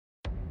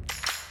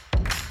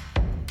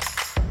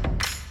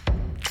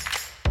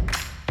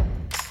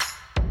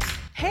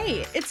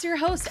Hey, it's your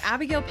host,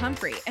 Abigail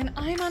Pumphrey, and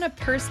I'm on a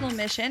personal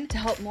mission to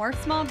help more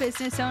small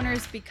business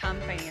owners become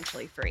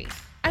financially free.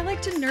 I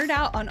like to nerd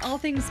out on all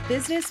things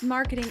business,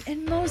 marketing,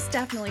 and most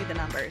definitely the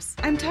numbers.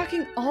 I'm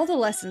talking all the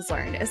lessons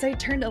learned as I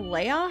turned a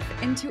layoff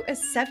into a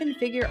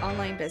 7-figure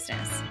online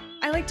business.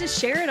 I like to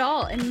share it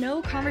all, and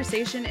no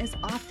conversation is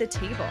off the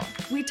table.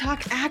 We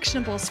talk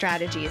actionable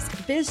strategies,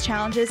 biz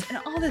challenges, and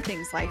all the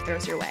things life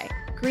throws your way.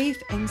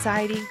 Grief,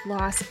 anxiety,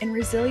 loss, and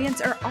resilience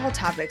are all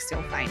topics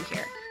you'll find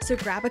here. So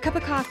grab a cup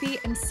of coffee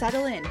and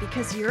settle in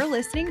because you're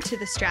listening to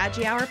the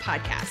Strategy Hour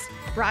podcast,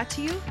 brought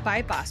to you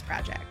by Boss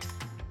Project.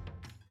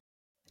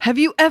 Have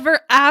you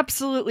ever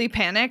absolutely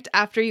panicked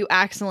after you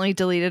accidentally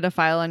deleted a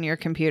file on your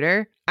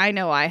computer? I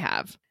know I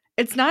have.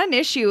 It's not an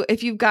issue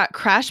if you've got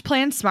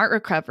CrashPlan Smart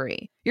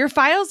Recovery. Your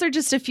files are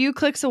just a few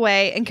clicks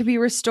away and can be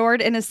restored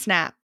in a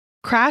snap.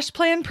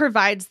 CrashPlan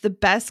provides the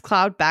best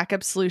cloud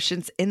backup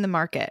solutions in the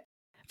market.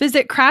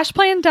 Visit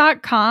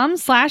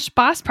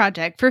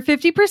crashplan.com/bossproject for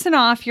 50%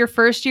 off your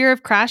first year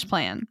of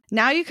CrashPlan.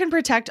 Now you can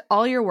protect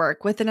all your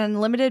work with an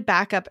unlimited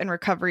backup and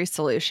recovery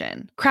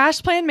solution.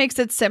 CrashPlan makes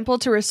it simple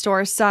to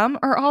restore some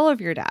or all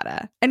of your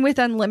data. And with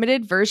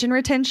unlimited version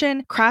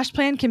retention,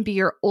 CrashPlan can be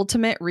your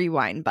ultimate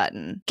rewind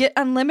button. Get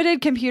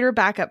unlimited computer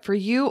backup for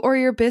you or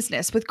your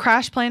business with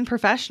CrashPlan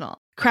Professional.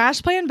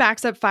 CrashPlan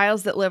backs up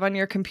files that live on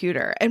your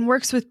computer and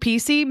works with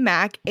PC,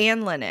 Mac,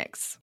 and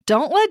Linux.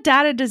 Don't let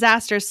data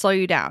disasters slow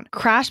you down.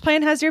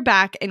 CrashPlan has your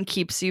back and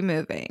keeps you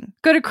moving.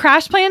 Go to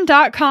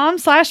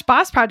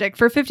crashplan.com/bossproject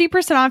for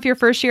 50% off your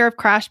first year of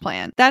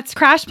CrashPlan. That's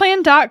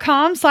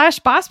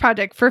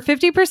crashplan.com/bossproject for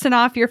 50%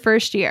 off your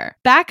first year.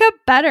 Back up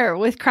better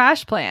with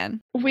CrashPlan.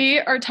 We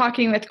are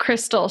talking with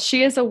Krystal.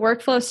 She is a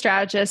workflow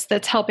strategist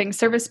that's helping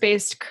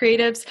service-based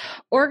creatives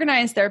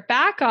organize their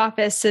back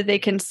office so they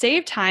can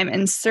save time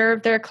and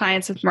serve their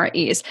clients with more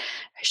ease.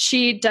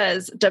 She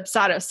does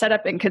Dubsado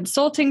setup and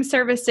consulting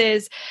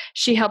services.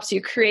 She helps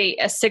you create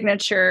a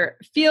signature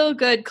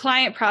feel-good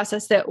client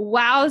process that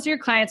wows your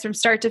clients from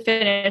start to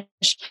finish,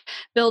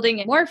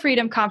 building more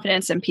freedom,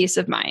 confidence, and peace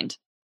of mind.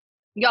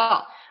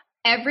 Y'all,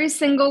 every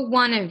single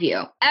one of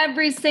you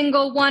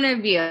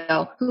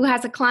who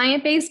has a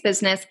client-based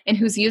business and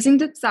who's using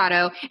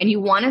Dubsado and you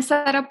want to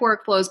set up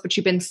workflows, but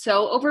you've been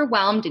so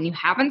overwhelmed and you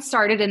haven't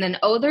started, and then,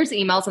 oh, there's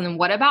emails, and then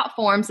what about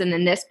forms, and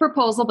then this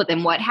proposal, but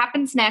then what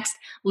happens next?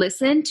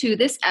 Listen to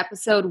this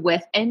episode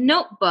with a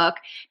notebook,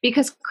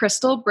 because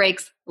Krystal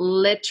breaks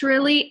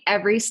literally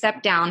every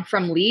step down,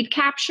 from lead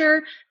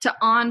capture to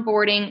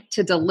onboarding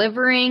to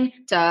delivering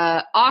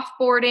to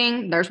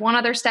offboarding. There's one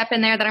other step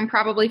in there that I'm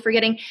probably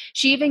forgetting.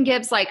 She even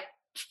gives like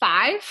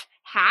 5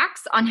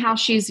 hacks on how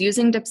she's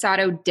using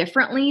Dubsado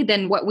differently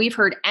than what we've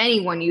heard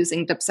anyone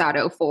using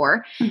Dubsado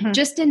for,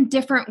 just in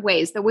different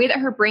ways. The way that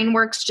her brain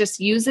works just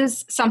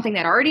uses something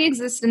that already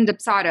exists in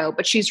Dubsado,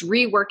 but she's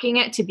reworking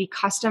it to be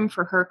custom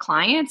for her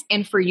clients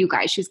and for you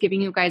guys. She's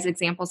giving you guys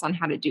examples on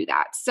how to do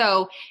that.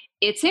 So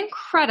it's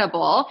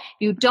incredible. If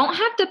you don't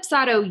have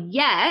Dubsado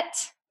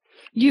yet,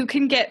 you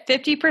can get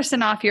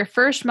 50% off your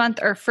first month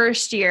or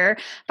first year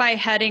by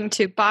heading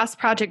to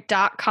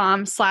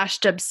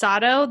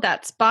bossproject.com/Dubsado.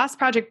 That's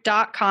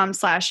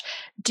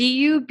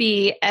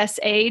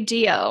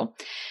bossproject.com/DUBSADO.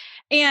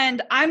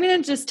 And I'm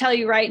going to just tell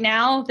you right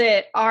now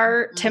that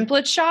our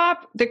template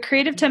shop, the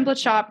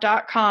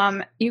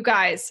creativetemplateshop.com, you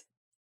guys,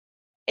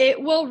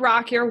 it will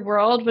rock your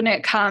world when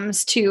it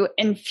comes to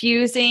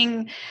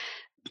infusing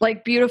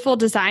like beautiful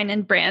design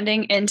and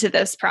branding into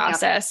this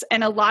process. Yep.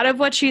 And a lot of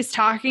what she's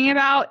talking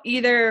about,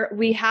 either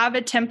we have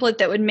a template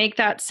that would make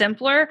that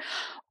simpler,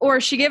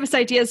 or she gave us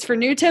ideas for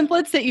new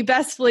templates that you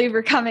best believe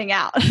are coming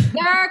out.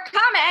 They're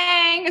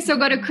coming. So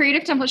go to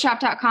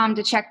creativetemplateshop.com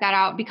to check that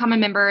out. Become a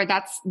member.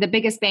 That's the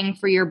biggest bang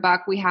for your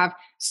buck. We have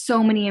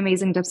so many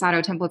amazing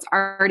Dubsado templates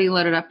already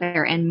loaded up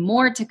there and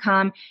more to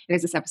come,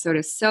 because this episode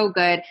is so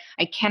good.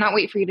 I cannot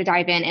wait for you to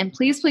dive in. And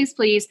please, please,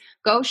 please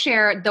go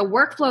share the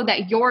workflow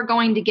that you're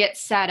going to get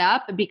set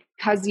up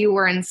because you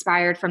were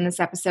inspired from this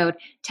episode.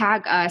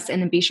 Tag us,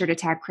 and then be sure to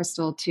tag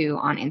Krystal too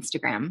on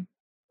Instagram.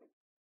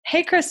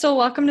 Hey, Krystal,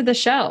 welcome to the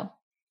show.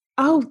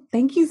 Oh,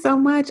 thank you so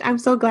much. I'm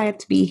so glad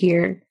to be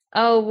here.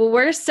 Oh, well,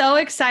 we're so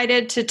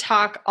excited to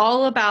talk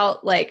all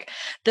about like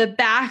the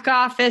back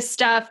office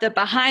stuff, the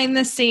behind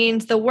the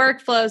scenes, the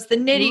workflows, the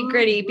nitty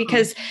gritty,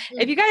 because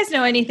if you guys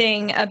know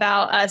anything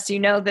about us, you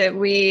know that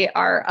we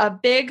are a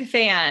big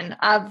fan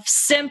of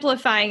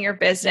simplifying your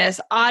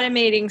business,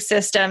 automating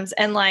systems,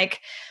 and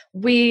like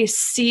we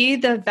see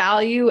the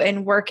value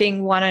in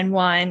working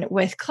one-on-one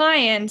with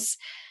clients.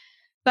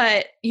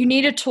 But you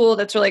need a tool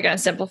that's really going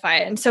to simplify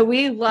it. And so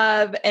we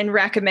love and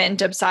recommend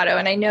Dubsado.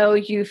 And I know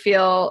you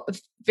feel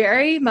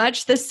very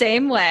much the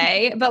same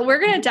way, but we're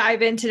going to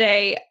dive in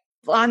today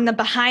on the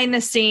behind the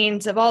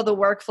scenes of all the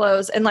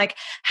workflows and like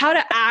how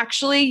to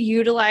actually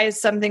utilize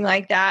something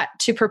like that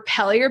to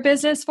propel your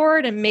business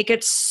forward and make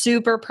it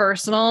super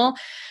personal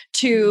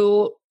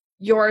to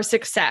your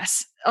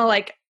success.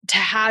 Like to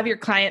have your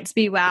clients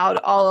be wowed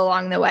all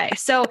along the way.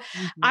 So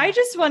I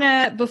just want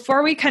to,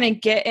 before we kind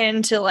of get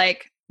into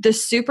like the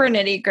super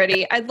nitty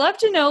gritty, I'd love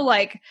to know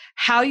like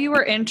how you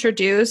were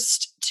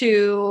introduced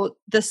to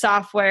the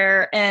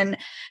software and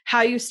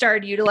how you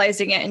started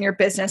utilizing it in your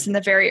business in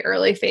the very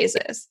early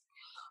phases?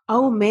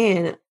 Oh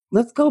man,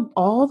 let's go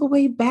all the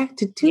way back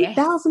to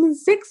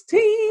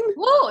 2016.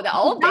 Whoa, the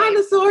old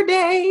dinosaur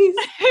days.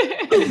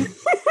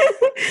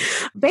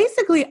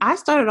 Basically, I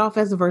started off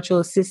as a virtual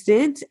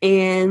assistant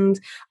and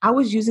I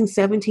was using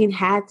 17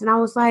 hats and I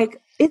was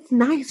like, it's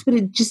nice, but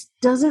it just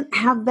doesn't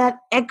have that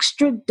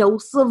extra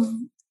dose of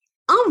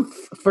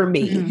oomph for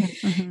me.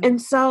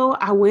 And so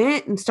I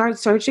went and started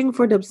searching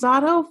for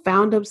Dubsado,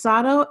 found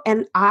Dubsado,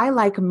 and I,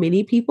 like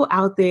many people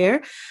out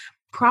there,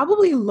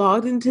 probably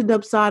logged into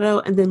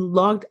Dubsado and then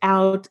logged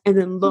out and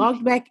then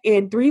logged back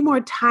in 3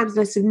 more times.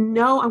 And I said,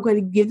 no, I'm going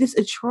to give this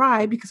a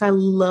try because I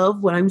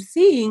love what I'm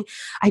seeing.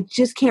 I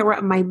just can't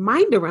wrap my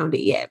mind around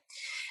it yet.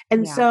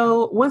 And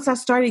so once I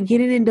started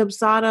getting in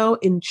Dubsado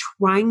and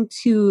trying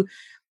to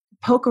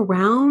poke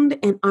around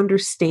and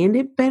understand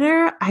it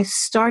better, I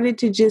started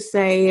to just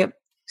say,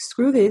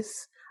 screw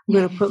this. I'm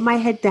going to put my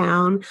head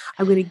down.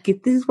 I'm going to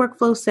get this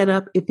workflow set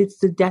up if it's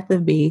the death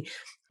of me.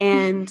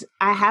 And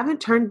I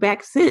haven't turned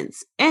back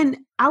since. And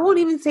I won't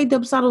even say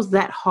Dubsado's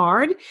that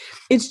hard.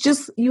 It's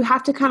just, you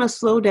have to kind of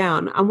slow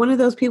down. I'm one of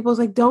those people who's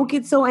like, don't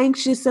get so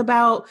anxious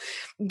about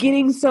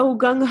getting so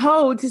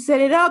gung-ho to set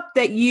it up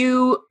that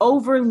you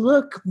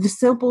overlook the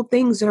simple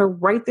things that are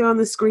right there on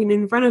the screen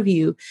in front of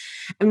you.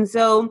 And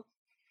so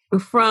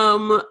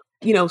from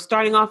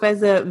starting off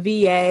as a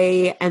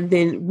VA and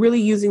then really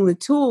using the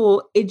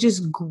tool, it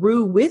just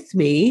grew with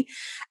me.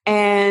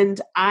 And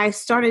I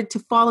started to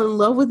fall in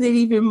love with it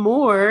even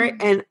more.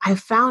 And I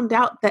found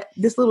out that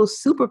this little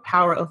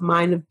superpower of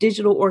mine of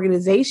digital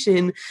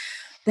organization,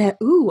 that,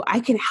 I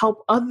can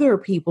help other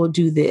people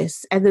do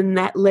this. And then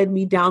that led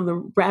me down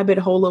the rabbit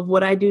hole of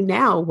what I do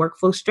now,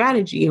 workflow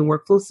strategy and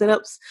workflow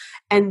setups.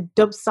 And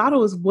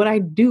Dubsado is what I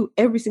do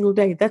every single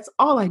day. That's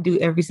all I do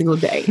every single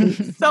day.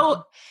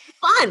 So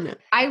fun.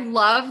 I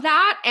love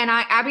that. And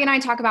Abby and I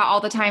talk about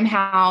all the time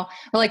how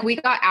we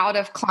got out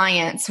of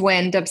clients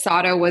when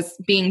Dubsado was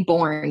being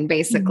born,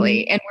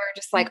 basically. And we're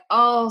just like,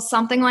 oh,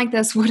 something like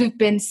this would have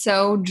been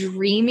so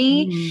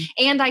dreamy.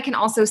 And I can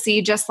also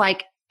see just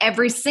like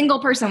every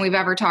single person we've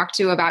ever talked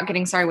to about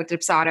getting started with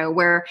Dubsado,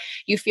 where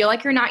you feel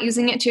like you're not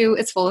using it to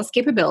its fullest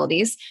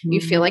capabilities.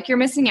 You feel like you're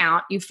missing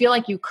out. You feel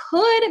like you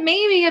could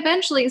maybe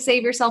eventually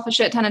save yourself a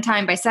shit ton of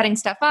time by setting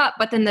stuff up,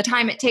 but then the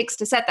time it takes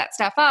to set that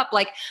stuff up,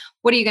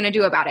 what are you going to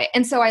do about it?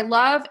 And so I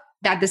love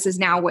that this is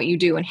now what you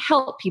do and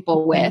help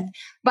people with,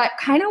 but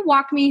kind of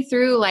walk me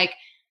through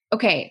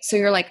okay, so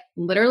you're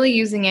literally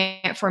using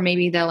it for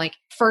maybe the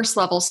first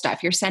level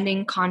stuff. You're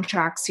sending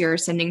contracts, you're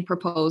sending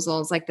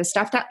proposals, the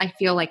stuff that I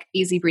feel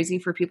easy breezy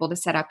for people to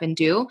set up and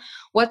do.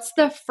 What's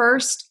the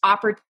first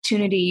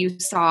opportunity you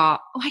saw?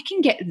 Oh, I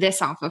can get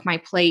this off of my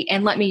plate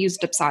and let me use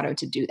Dubsado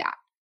to do that.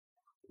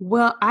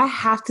 Well, I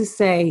have to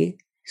say,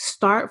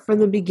 start from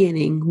the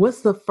beginning.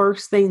 What's the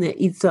first thing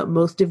that eats up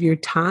most of your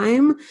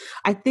time?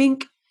 I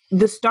think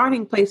the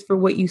starting place for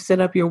what you set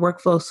up your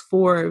workflows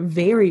for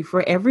vary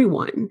for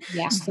everyone.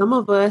 Yeah. Some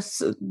of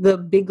us, the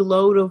big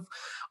load of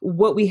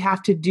what we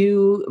have to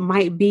do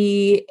might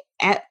be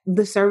at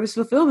the service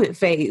fulfillment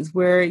phase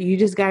where you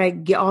just got to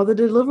get all the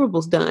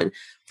deliverables done.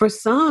 For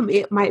some,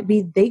 it might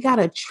be they got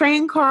a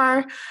train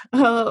car,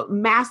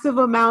 massive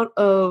amount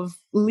of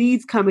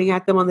leads coming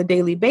at them on the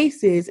daily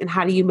basis. And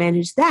how do you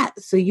manage that?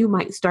 So you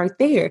might start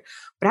there.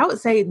 But I would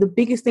say the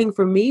biggest thing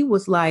for me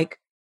was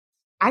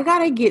I got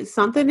to get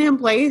something in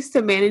place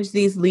to manage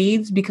these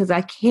leads because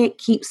I can't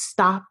keep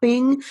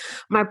stopping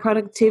my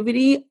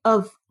productivity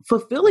of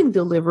fulfilling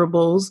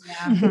deliverables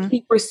to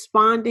keep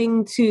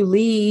responding to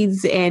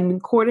leads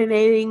and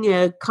coordinating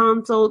a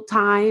consult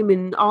time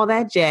and all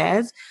that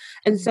jazz.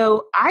 And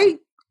so I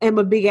am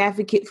a big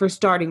advocate for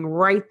starting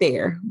right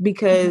there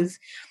because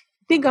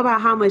think about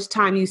how much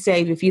time you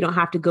save if you don't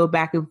have to go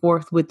back and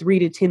forth with 3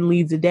 to 10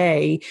 leads a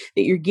day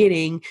that you're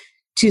getting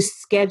to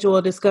schedule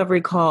a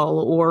discovery call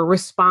or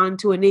respond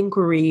to an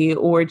inquiry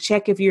or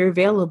check if you're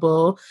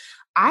available.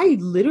 I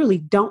literally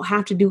don't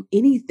have to do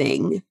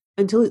anything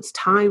until it's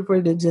time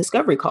for the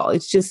discovery call.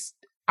 It's just,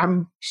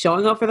 I'm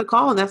showing up for the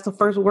call and that's the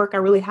first work I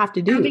really have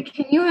to do. Abby,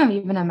 can you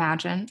even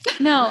imagine?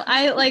 No,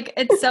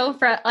 it's so,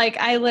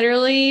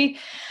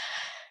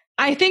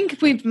 I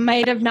think we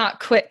might have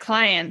not quit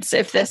clients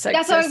if this existed.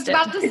 That's what I was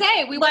about to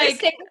say. We would have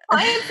stayed with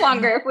clients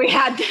longer if we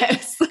had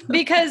this.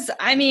 Because,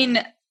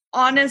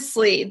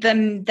 honestly,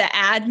 the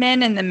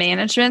admin and the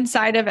management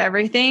side of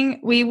everything,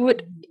 we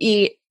would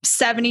eat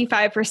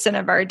 75%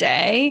 of our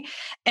day.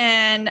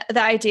 And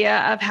the idea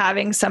of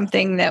having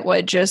something that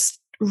would just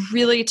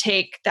really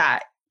take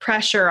that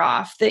pressure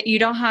off, that you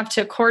don't have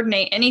to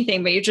coordinate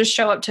anything, but you just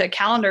show up to a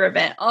calendar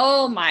event.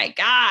 Oh my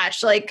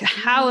gosh,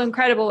 how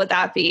incredible would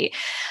that be?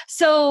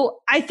 So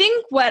I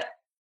think what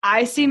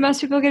I see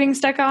most people getting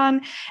stuck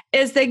on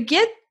is they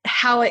get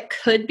how it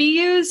could be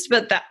used,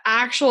 but the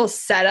actual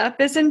setup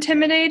is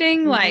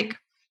intimidating.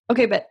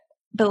 Okay, but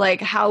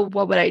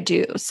what would I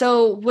do?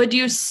 So would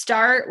you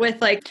start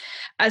with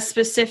a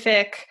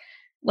specific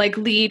like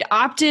lead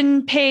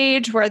opt-in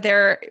page where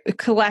they're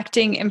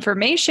collecting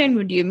information?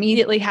 Would you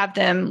immediately have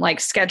them like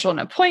schedule an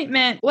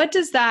appointment? What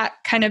does that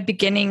kind of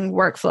beginning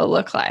workflow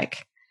look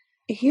like?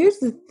 Here's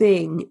the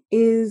thing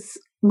is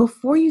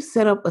before you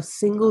set up a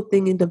single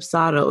thing in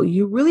Dubsado,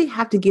 you really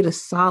have to get a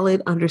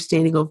solid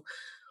understanding of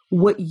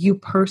what you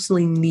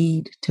personally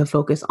need to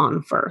focus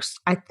on first.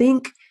 I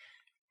think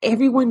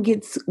everyone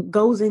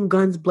goes in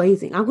guns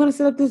blazing. I'm going to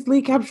set up this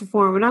lead capture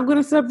form and I'm going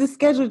to set up this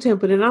schedule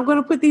template and I'm going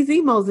to put these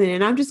emails in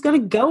and I'm just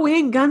going to go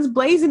in guns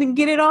blazing and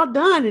get it all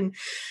done. And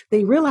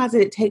they realize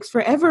that it takes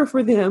forever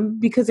for them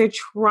because they're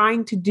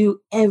trying to do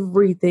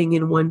everything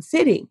in one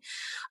sitting.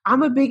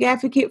 I'm a big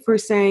advocate for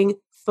saying,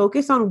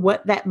 focus on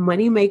what that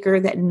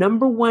moneymaker, that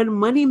number one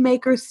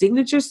moneymaker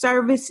signature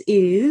service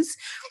is.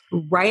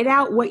 Write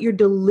out what your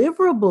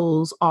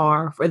deliverables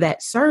are for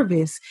that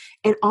service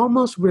and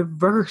almost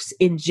reverse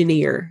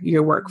engineer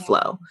your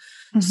workflow.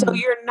 Mm-hmm. So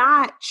you're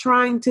not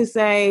trying to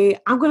say,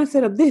 I'm going to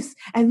set up this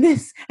and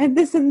this and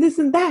this and this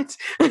and that,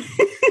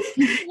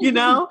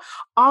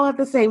 all at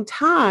the same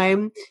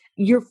time.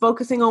 You're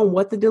focusing on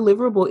what the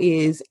deliverable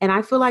is. And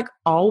I feel like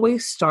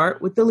always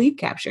start with the lead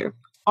capture.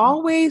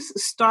 Always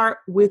start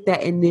with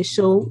that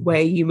initial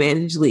way you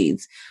manage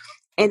leads,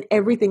 and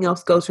everything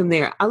else goes from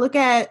there. I look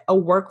at a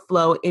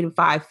workflow in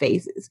 5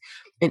 phases: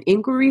 an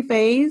inquiry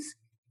phase,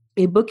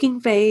 a booking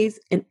phase,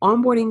 an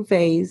onboarding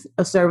phase,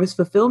 a service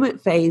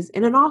fulfillment phase,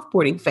 and an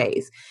offboarding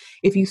phase.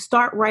 If you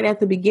start right at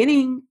the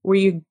beginning where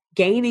you're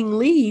gaining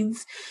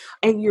leads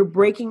and you're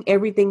breaking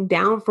everything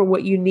down for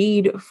what you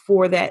need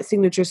for that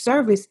signature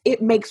service,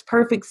 it makes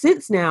perfect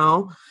sense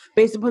now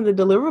based upon the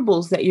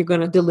deliverables that you're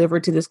going to deliver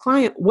to this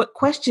client, what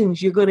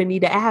questions you're going to need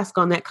to ask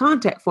on that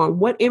contact form.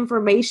 What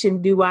information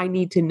do I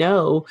need to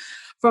know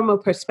from a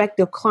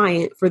prospective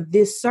client for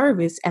this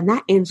service? And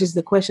that answers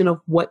the question of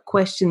what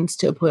questions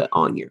to put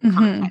on your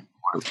contact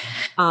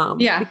form.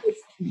 Because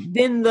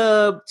then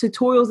the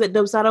tutorials that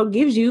Dubsado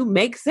gives you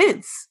make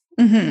sense.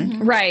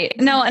 Mm-hmm. Right.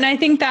 No, and I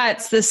think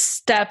that's the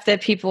step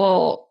that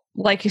people,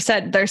 like you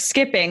said, they're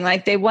skipping.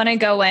 Like they want to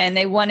go in,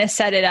 they want to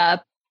set it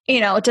up.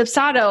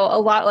 Dubsado,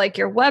 a lot like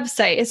your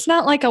website, it's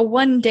not like a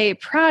 1-day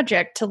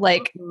project to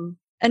like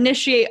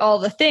initiate all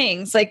the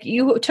things. Like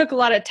you took a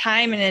lot of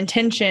time and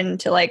intention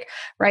to like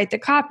write the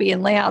copy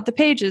and lay out the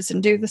pages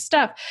and do the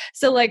stuff.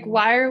 So like,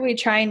 why are we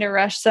trying to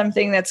rush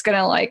something that's going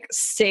to like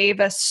save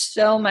us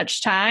so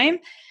much time?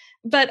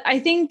 But I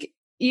think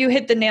you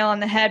hit the nail on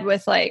the head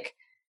with like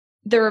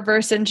the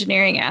reverse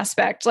engineering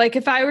aspect. Like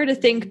if I were to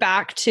think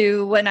back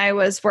to when I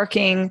was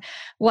working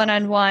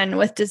one-on-one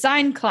with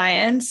design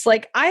clients,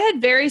 like I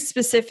had very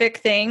specific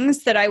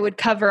things that I would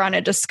cover on a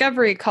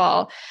discovery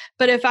call.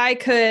 But if I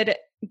could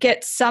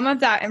get some of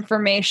that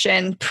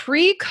information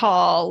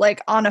pre-call,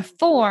 like on a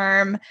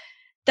form,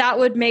 that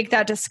would make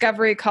that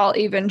discovery call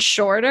even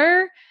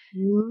shorter.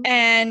 Mm-hmm.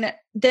 And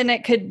then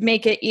it could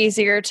make it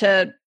easier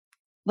to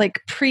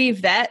like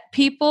pre-vet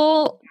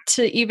people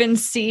to even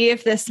see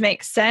if this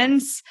makes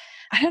sense.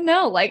 I don't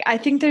know. Like, I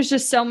think there's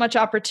just so much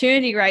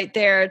opportunity right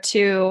there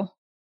to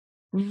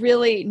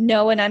really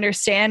know and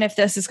understand if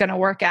this is going to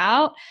work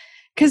out.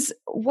 Because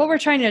what we're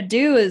trying to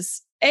do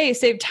is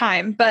save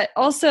time, but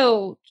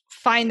also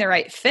find the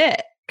right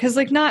fit. Because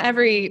like not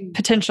every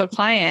potential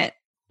client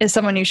is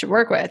someone you should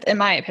work with, in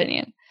my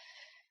opinion.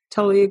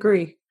 Totally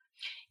agree.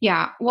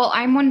 Yeah. Well,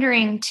 I'm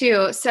wondering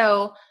too.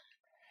 So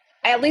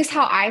at least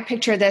how I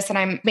picture this,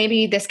 and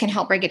maybe this can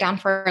help break it down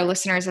for our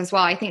listeners as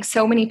well. I think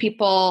so many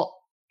people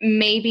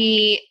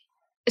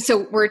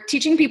so we're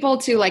teaching people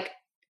to like,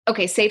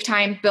 okay, save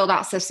time, build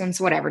out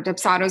systems, whatever.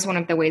 Dubsado is one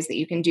of the ways that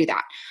you can do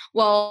that.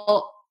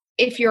 Well,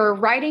 if you're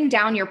writing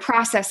down your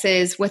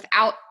processes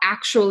without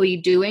actually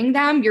doing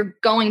them, you're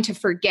going to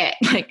forget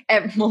like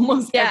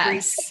almost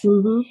everything.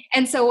 Mm-hmm.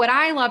 And so what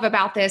I love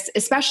about this,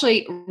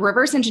 especially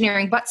reverse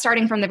engineering, but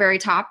starting from the very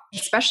top,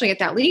 especially at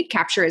that lead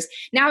capture, is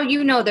now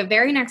the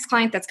very next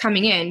client that's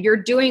coming in, you're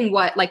doing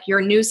what like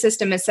your new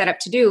system is set up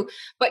to do,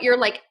 but you're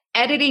like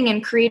editing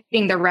and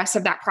creating the rest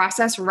of that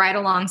process right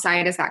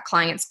alongside as that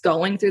client's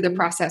going through the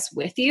process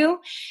with you.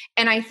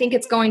 And I think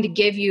it's going to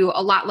give you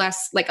a lot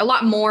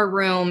more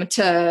room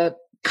to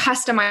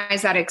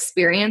customize that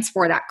experience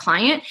for that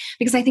client.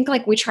 Because I think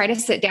like we try to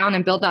sit down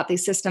and build out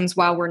these systems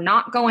while we're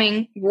not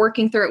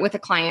working through it with a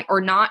client or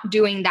not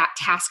doing that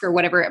task or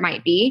whatever it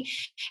might be.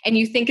 And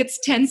you think it's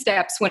 10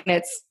 steps when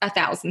it's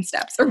 1,000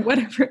 steps or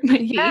whatever it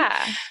might be.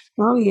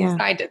 Oh yeah.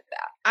 So I did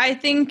that. I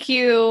think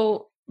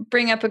you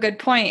bring up a good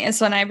point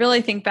is when I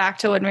really think back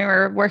to when we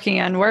were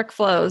working on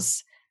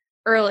workflows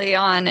early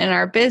on in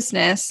our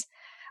business,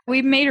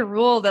 we made a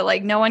rule that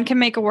like no one can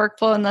make a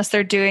workflow unless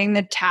they're doing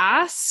the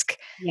task.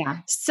 Yeah.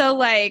 So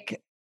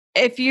like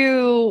if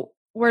you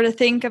were to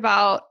think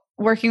about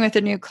working with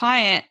a new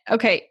client,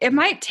 okay, it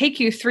might take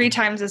you 3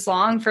 times as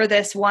long for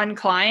this one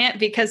client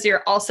because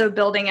you're also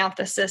building out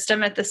the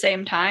system at the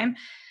same time.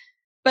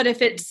 But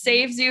if it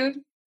saves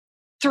you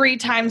 3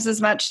 times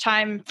as much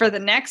time for the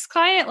next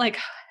client, like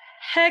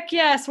heck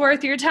yes,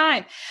 worth your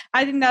time.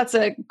 I think that's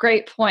a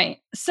great point.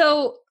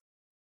 So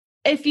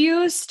if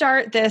you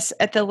start this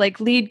at the like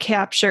lead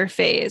capture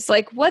phase,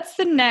 like what's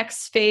the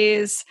next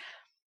phase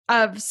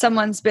of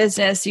someone's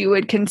business you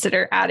would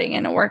consider adding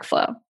in a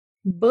workflow?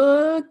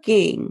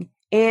 Booking.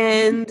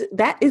 And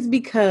that is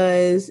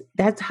because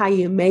that's how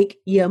you make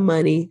your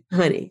money,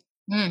 honey.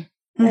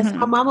 That's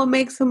how mama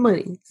makes some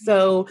money.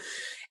 So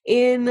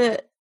in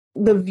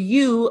the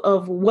view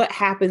of what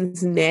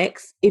happens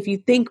next, if you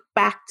think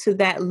back to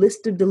that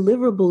list of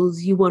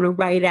deliverables you want to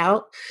write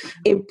out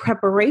in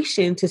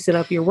preparation to set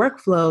up your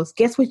workflows,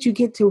 guess what you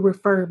get to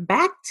refer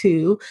back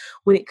to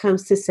when it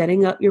comes to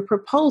setting up your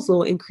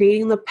proposal and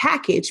creating the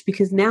package?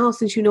 Because now,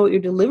 since you know what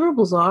your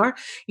deliverables are,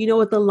 you know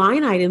what the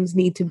line items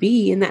need to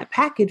be in that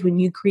package when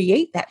you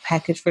create that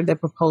package for the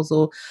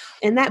proposal.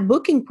 And that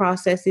booking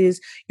process is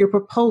your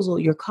proposal,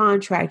 your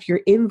contract,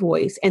 your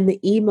invoice, and the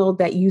email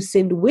that you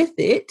send with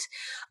it,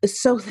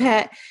 so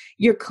that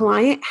your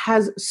client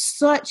has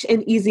such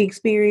an easy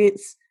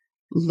experience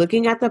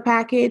looking at the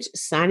package,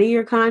 signing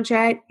your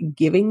contract,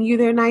 giving you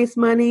their nice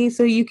money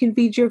so you can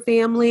feed your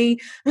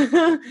family,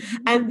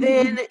 and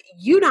then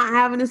you not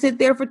having to sit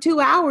there for 2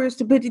 hours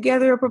to put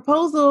together a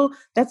proposal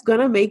that's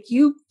going to make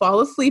you fall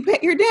asleep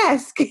at your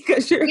desk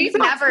because you're We've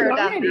never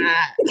done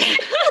that.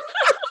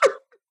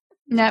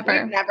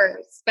 Never. We've never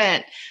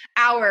spent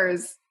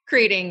hours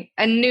creating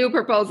a new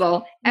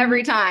proposal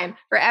every time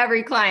for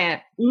every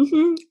client.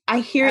 I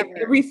hear it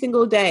every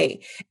single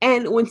day.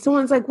 And when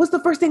someone's like, what's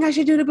the first thing I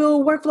should do to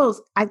build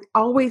workflows? I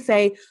always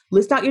say,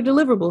 list out your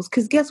deliverables.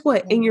 Because guess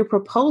what? In your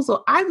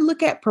proposal, I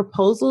look at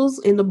proposals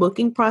in the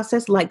booking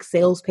process like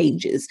sales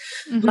pages.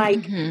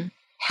 Like,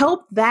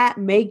 help that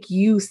make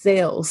you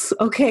sales.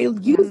 Okay.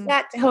 Use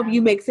that to help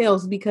you make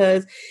sales.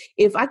 Because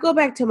if I go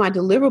back to my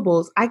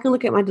deliverables, I can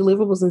look at my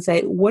deliverables and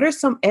say, what are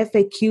some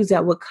FAQs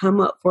that would come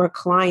up for a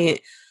client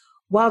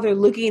while they're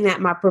looking at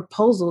my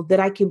proposal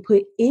that I can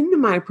put in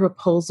my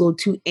proposal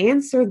to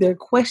answer their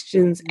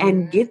questions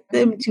and get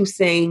them to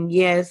saying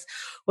yes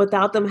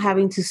without them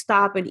having to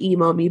stop and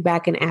email me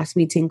back and ask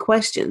me 10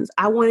 questions.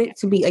 I want it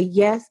to be a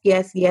yes,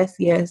 yes, yes,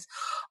 yes,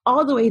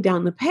 all the way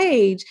down the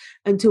page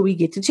until we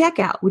get to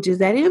checkout, which is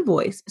that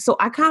invoice. So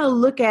I kind of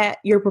look at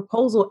your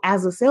proposal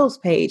as a sales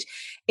page.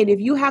 And if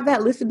you have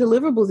that list of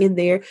deliverables in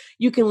there,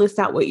 you can list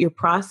out what your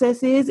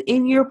process is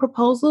in your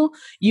proposal.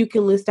 You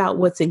can list out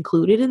what's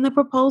included in the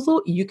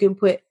proposal. You can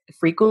put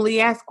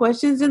frequently asked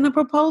questions in the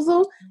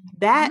proposal.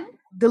 That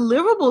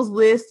deliverables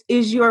list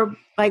is your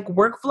like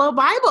workflow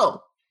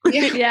Bible.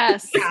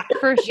 Yes,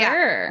 for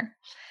sure.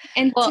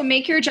 And to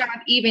make your job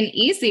even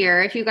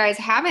easier, if you guys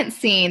haven't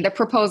seen the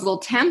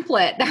proposal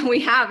template that we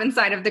have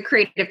inside of the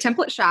Creative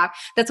Template Shop,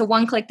 that's a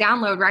one-click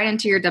download right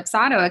into your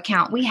Dubsado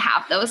account. We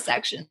have those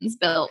sections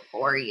built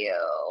for you.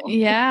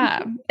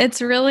 Yeah, it's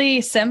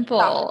really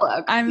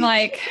simple.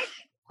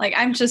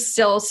 I'm just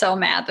still so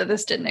mad that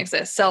this didn't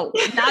exist. So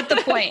not the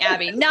point,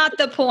 Abby, not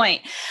the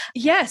point.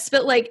 Yes,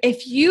 but like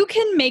if you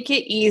can make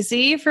it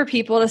easy for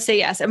people to say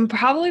yes, and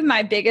probably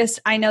my biggest,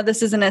 I know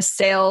this isn't a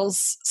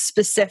sales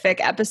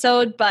specific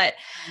episode, but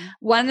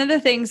one of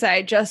the things that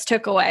I just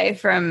took away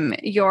from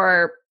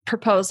your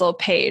proposal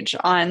page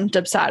on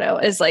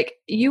Dubsado is like,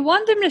 you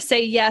want them to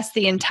say yes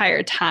the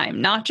entire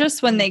time, not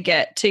just when they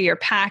get to your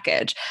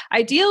package.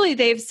 Ideally,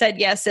 they've said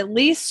yes at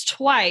least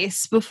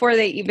twice before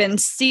they even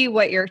see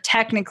what you're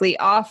technically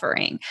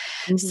offering.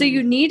 So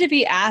you need to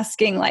be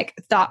asking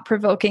like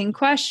thought-provoking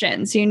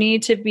questions. You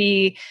need to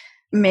be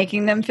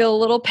making them feel a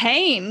little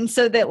pain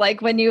so that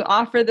like when you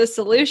offer the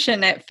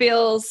solution, it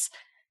feels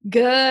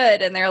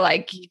good and they're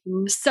like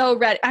so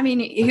ready. I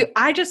mean,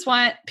 I just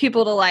want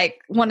people to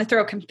like want to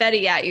throw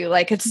confetti at you.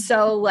 Like it's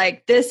so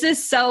like, this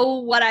is so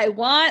what I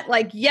want.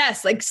 Like,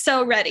 yes, like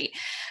so ready.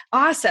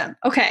 Awesome.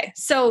 Okay.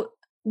 So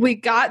we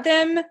got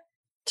them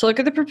to look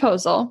at the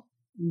proposal.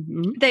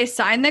 They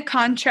sign the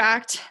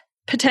contract,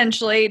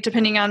 potentially,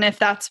 depending on if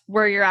that's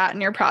where you're at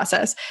in your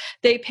process.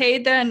 They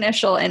paid the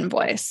initial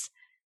invoice.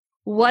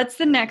 What's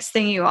the next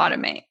thing you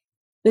automate?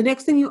 The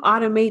next thing you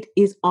automate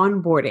is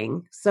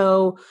onboarding.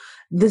 So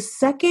the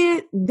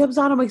second,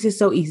 Dubsado makes it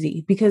so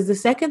easy because the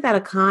second that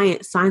a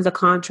client signs a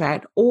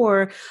contract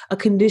or a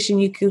condition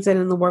you can set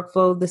in the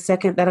workflow, the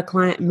second that a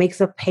client makes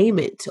a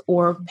payment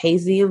or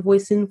pays the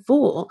invoice in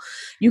full,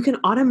 you can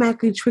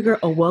automatically trigger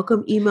a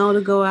welcome email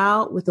to go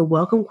out with a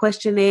welcome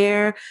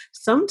questionnaire.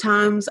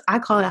 Sometimes I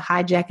call it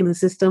hijacking the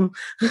system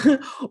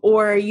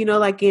or, you know,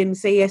 like in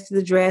Say Yes to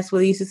the Dress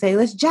where they used to say,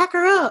 let's jack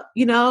her up,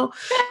 you know,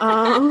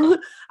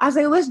 I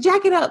say, let's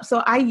jack it up.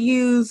 So I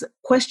use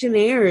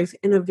questionnaires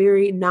in a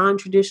very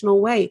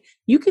non-traditional way.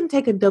 You can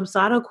take a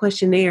Dubsado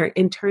questionnaire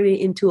and turn it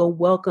into a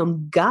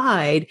welcome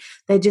guide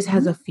that just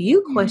has a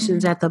few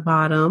questions at the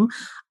bottom.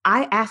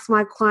 I ask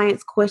my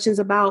clients questions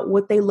about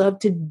what they love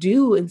to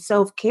do in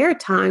self-care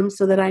time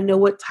so that I know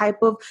what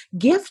type of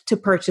gift to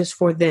purchase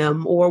for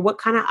them or what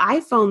kind of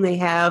iPhone they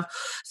have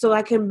so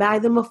I can buy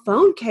them a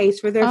phone case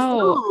for their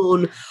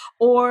phone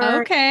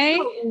or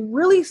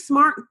really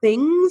smart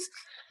things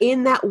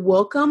in that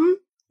welcome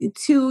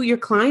to your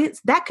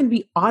clients that can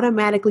be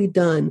automatically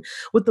done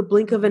with the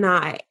blink of an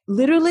eye.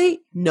 Literally,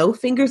 no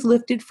fingers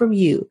lifted from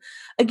you.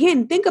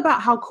 Again, think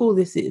about how cool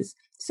this is.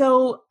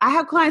 So I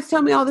have clients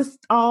tell me all this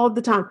all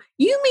the time.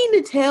 You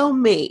mean to tell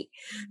me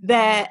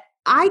that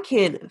I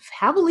can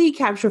have a lead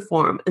capture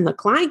form and the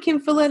client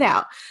can fill it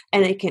out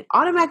and it can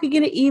automatically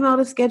get an email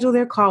to schedule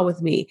their call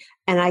with me,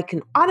 and I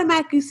can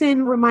automatically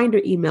send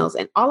reminder emails,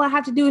 and all I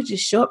have to do is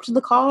just show up to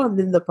the call, and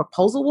then the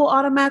proposal will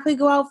automatically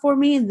go out for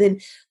me, and then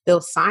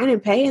they'll sign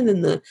and pay, and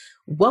then the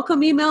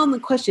welcome email and the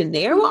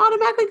questionnaire will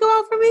automatically go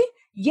out for me?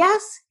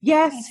 Yes,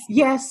 yes,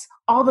 yes,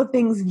 all the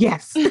things,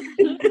 yes.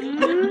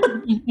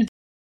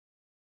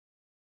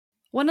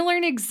 Want to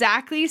learn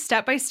exactly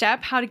step by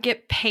step how to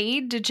get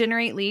paid to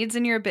generate leads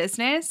in your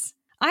business?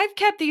 I've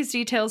kept these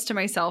details to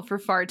myself for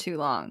far too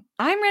long.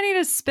 I'm ready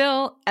to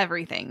spill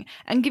everything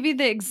and give you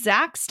the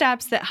exact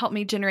steps that help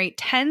me generate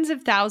tens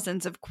of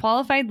thousands of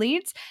qualified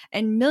leads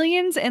and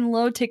millions in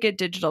low-ticket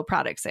digital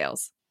product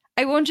sales.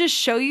 I won't just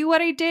show you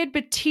what I did,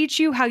 but teach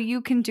you how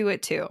you can do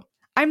it too.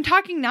 I'm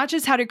talking not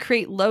just how to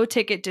create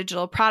low-ticket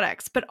digital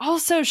products, but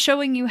also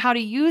showing you how to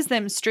use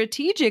them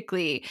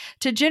strategically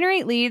to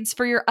generate leads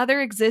for your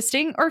other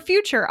existing or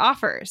future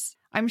offers.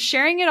 I'm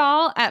sharing it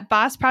all at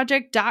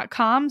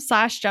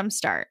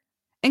bossproject.com/jumpstart,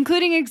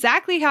 including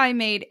exactly how I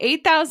made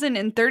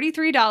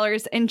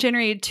 $8,033 and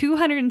generated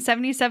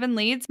 277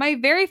 leads my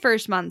very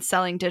first month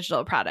selling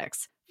digital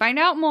products. Find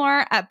out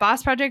more at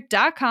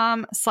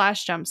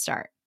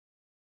bossproject.com/jumpstart.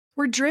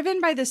 We're driven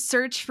by the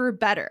search for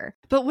better,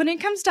 but when it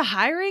comes to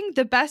hiring,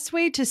 the best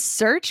way to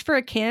search for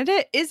a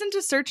candidate isn't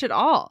to search at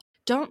all.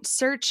 Don't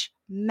search,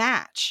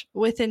 match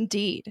with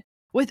Indeed.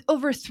 With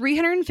over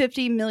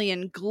 350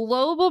 million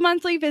global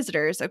monthly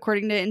visitors,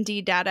 according to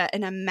Indeed data,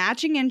 and a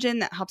matching engine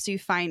that helps you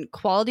find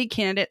quality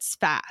candidates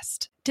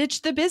fast.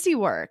 Ditch the busy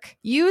work.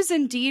 Use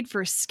Indeed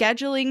for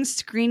scheduling,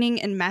 screening,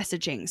 and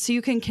messaging so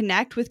you can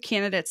connect with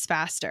candidates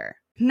faster.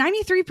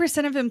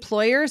 93% of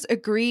employers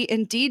agree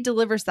Indeed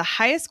delivers the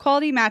highest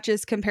quality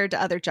matches compared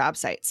to other job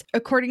sites,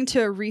 according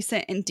to a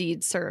recent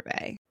Indeed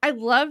survey. I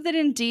love that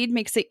Indeed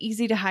makes it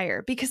easy to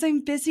hire because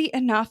I'm busy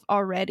enough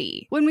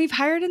already. When we've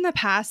hired in the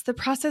past, the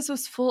process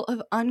was full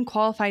of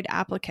unqualified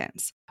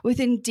applicants. With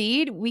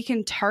Indeed, we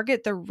can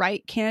target the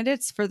right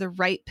candidates for the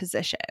right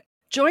position.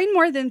 Join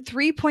more than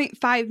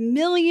 3.5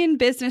 million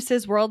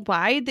businesses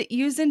worldwide that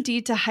use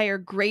Indeed to hire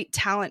great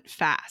talent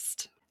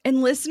fast.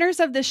 And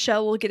listeners of this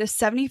show will get a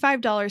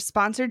 $75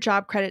 sponsored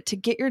job credit to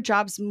get your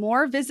jobs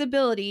more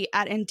visibility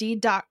at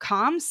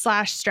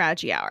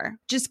Indeed.com/Strategy Hour.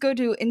 Just go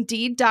to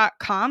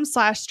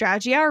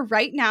Indeed.com/Strategy Hour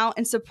right now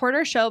and support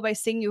our show by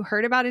saying you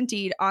heard about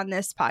Indeed on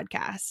this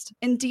podcast.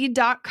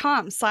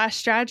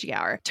 Indeed.com/Strategy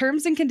Hour.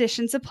 Terms and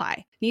conditions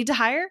apply. Need to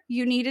hire?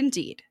 You need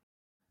Indeed.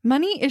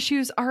 Money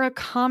issues are a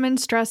common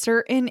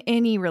stressor in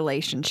any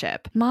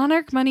relationship.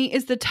 Monarch Money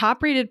is the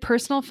top-rated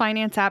personal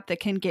finance app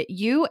that can get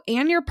you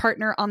and your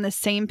partner on the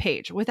same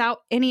page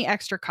without any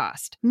extra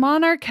cost.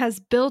 Monarch has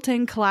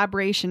built-in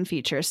collaboration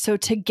features, so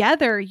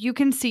together you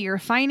can see your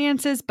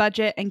finances,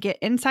 budget, and get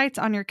insights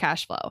on your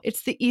cash flow.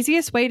 It's the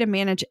easiest way to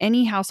manage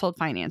any household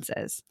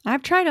finances.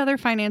 I've tried other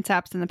finance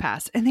apps in the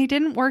past, and they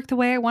didn't work the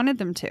way I wanted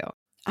them to.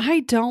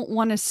 I don't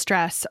want to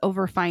stress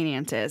over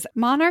finances.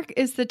 Monarch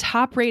is the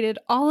top-rated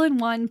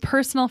all-in-one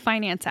personal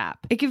finance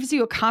app. It gives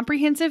you a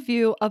comprehensive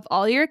view of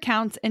all your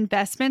accounts,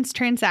 investments,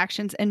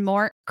 transactions, and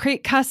more.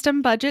 Create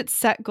custom budgets,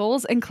 set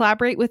goals, and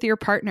collaborate with your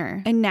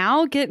partner. And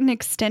now get an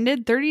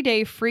extended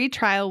 30-day free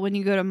trial when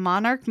you go to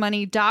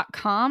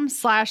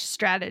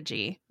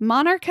monarchmoney.com/strategy.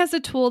 Monarch has a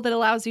tool that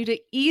allows you to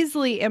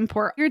easily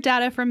import your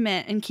data from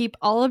Mint and keep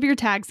all of your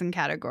tags and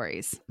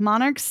categories.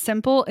 Monarch's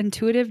simple,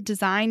 intuitive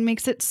design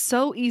makes it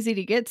so easy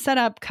to get set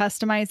up,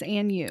 customize,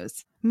 and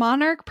use.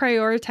 Monarch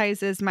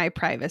prioritizes my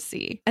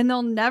privacy, and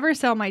they'll never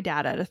sell my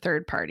data to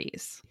third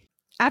parties.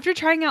 After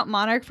trying out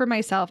Monarch for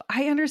myself,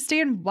 I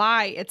understand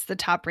why it's the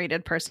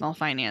top-rated personal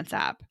finance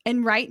app.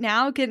 And right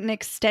now, get an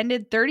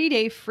extended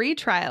 30-day free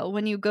trial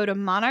when you go to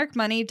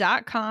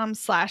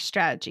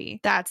monarchmoney.com/strategy.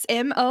 That's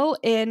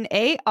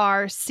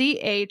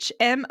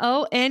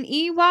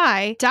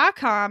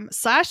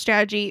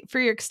monarchmoney.com/strategy for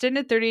your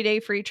extended 30-day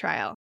free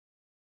trial.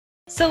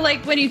 So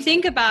like when you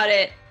think about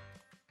it,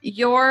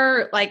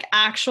 your like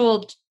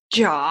actual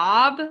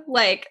job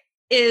like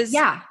is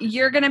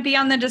you're going to be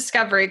on the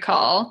discovery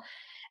call.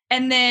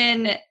 And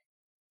then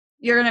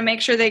you're going to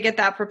make sure they get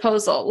that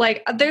proposal.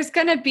 Like there's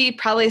going to be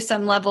probably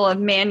some level of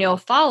manual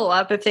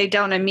follow-up if they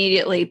don't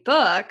immediately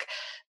book.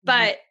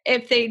 But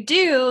if they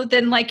do,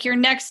 then like your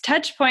next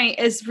touch point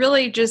is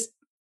really just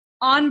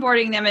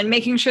onboarding them and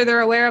making sure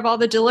they're aware of all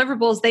the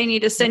deliverables they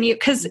need to send you.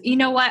 Because you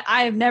know what?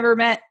 I have never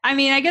met, I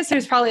mean, I guess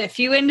there's probably a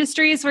few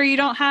industries where you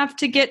don't have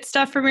to get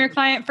stuff from your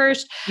client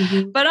first,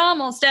 but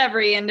almost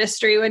every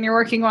industry when you're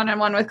working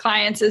one-on-one with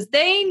clients is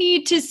they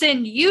need to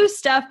send you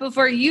stuff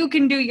before you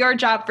can do your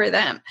job for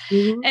them.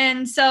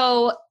 And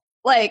so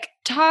like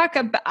talk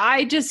about,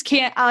 I just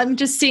can't, I'm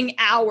just seeing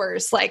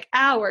hours, like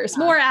hours,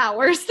 more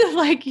hours that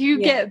like you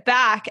get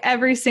back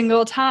every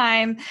single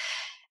time.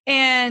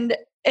 And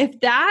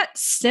if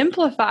that's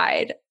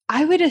simplified,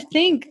 I would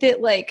think that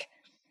like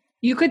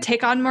you could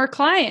take on more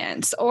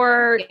clients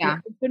or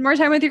spend more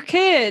time with your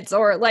kids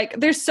or like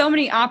there's so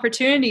many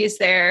opportunities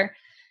there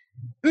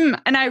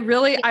And I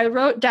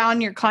wrote down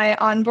your client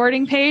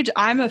onboarding page.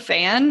 I'm a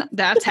fan.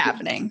 That's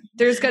happening.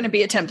 There's going to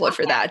be a template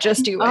for that.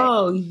 Just do it.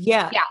 Oh,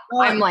 yeah. Yeah.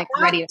 I'm like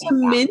ready to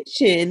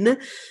mention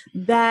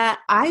that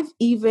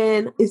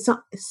it's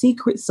a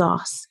secret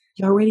sauce.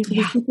 Y'all ready for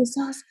the secret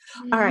sauce?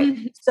 All right.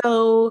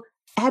 So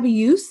Abby,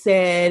 you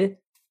said,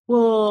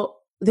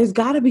 well, there's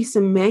got to be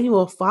some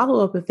manual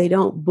follow-up if they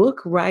don't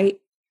book, right?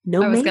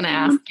 No, I was going to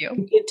ask you.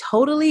 You can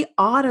totally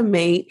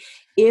automate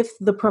if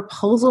the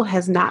proposal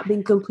has not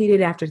been completed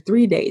after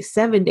 3 days,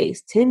 7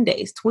 days, 10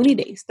 days, 20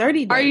 days,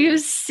 30 days. Are you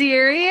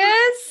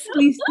serious?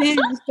 We send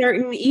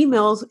certain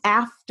emails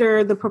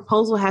after the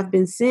proposal have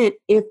been sent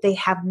if they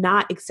have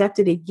not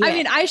accepted it yet. I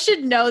mean, I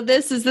should know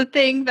this is the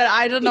thing, but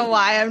I don't know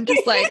why. I'm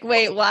just like,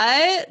 wait,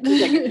 what?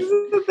 This is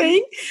the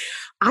thing.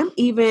 I'm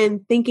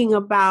even thinking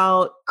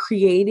about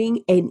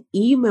creating an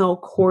email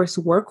course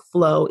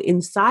workflow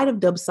inside of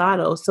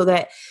Dubsado so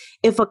that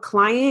if a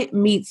client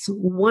meets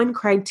one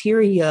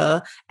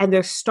criteria and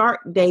their start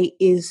date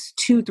is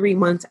 2-3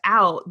 months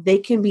out, they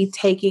can be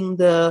taking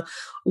the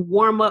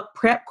warm-up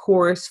prep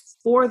course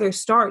for their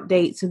start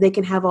date so they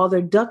can have all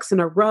their ducks in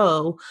a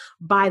row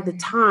by the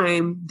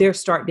time their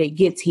start date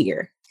gets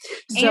here.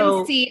 So,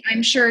 and see,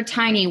 I'm sure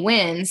Tiny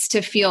wins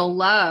to feel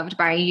loved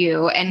by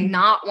you and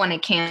not want to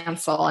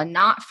cancel and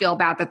not feel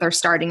bad that they're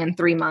starting in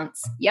 3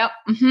 months. Yep.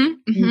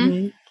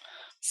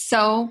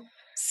 So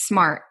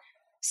smart.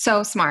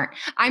 So smart.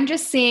 I'm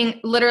just seeing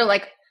literally,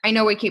 like, I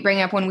know we keep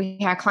bringing up when we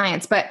have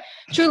clients, but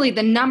truly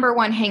the number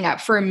one hang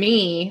up for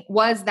me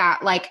was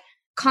that like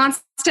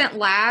constant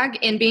lag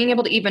in being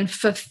able to even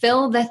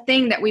fulfill the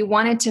thing that we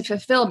wanted to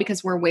fulfill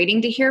because we're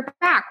waiting to hear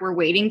back. We're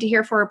waiting to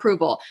hear for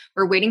approval.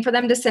 We're waiting for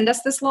them to send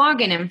us this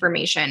login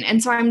information.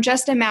 And so I'm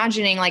just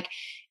imagining, like,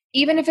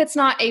 even if it's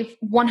not a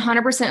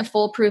 100%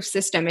 foolproof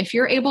system, if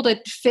you're able to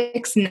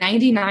fix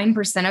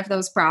 99% of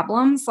those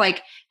problems,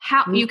 like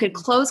how you could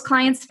close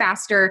clients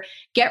faster,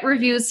 get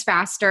reviews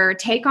faster,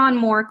 take on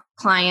more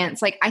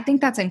clients. Like, I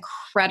think that's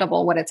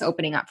incredible what it's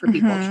opening up for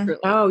people. Truly.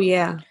 Oh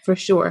yeah, for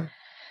sure.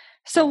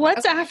 So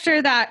what's after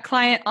that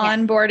client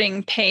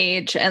onboarding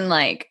page and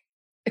like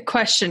a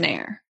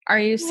questionnaire? Are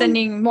you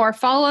sending more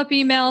follow-up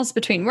emails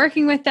between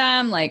working with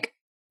them? Like,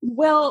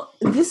 well,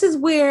 this is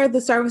where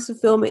the service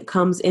fulfillment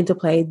comes into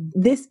play.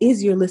 This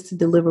is your list of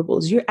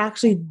deliverables. You're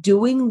actually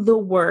doing the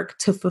work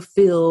to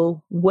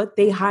fulfill what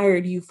they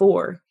hired you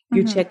for.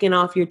 You're checking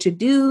off your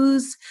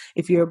to-dos.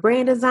 If you're a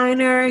brand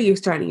designer, you're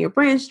starting your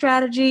brand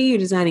strategy, you're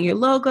designing your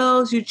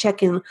logos, you're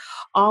checking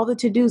all the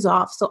to-dos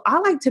off. So I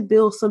like to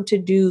build some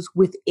to-dos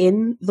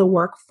within the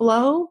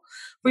workflow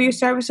for your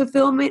service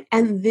fulfillment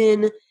and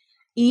then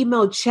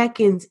email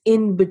check-ins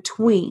in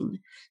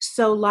between.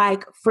 So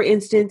like, for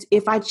instance,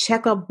 if I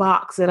check a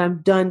box that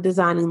I'm done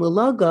designing the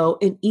logo,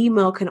 an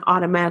email can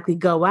automatically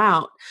go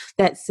out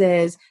that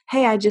says,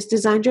 hey, I just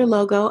designed your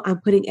logo. I'm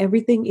putting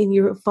everything in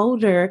your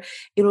folder.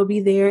 It'll be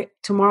there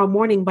tomorrow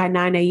morning by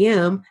 9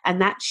 a.m.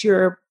 And that's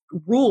your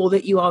rule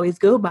that you always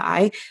go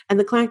by. And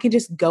the client can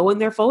just go in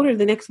their folder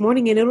the next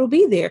morning and it'll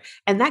be there.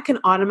 And that can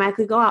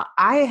automatically go out.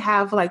 I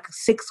have like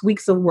 6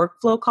 weeks of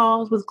workflow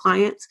calls with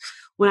clients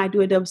when I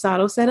do a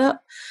Dubsado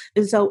setup.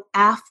 And so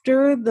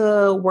after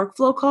the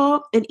workflow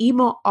call, an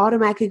email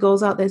automatically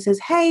goes out that says,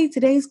 hey,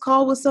 today's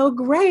call was so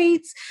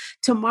great.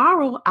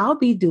 Tomorrow I'll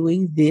be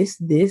doing this,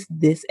 this,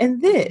 this,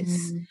 and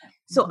this.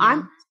 So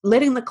I'm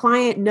letting the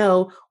client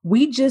know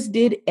we just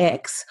did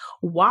X,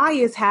 Y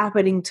is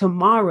happening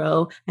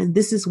tomorrow, and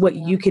this is what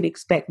you can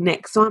expect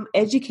next. So I'm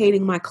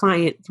educating my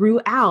client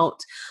throughout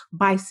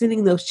by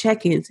sending those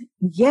check-ins.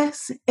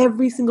 Yes,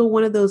 every single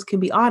one of those can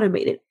be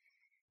automated.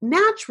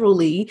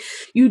 Naturally,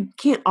 you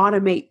can't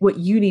automate what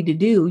you need to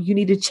do. You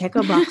need to check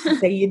a box and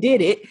say you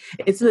did it.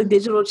 It's a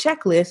digital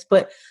checklist,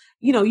 but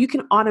you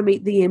can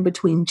automate the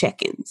in-between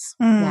check-ins.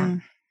 Yeah.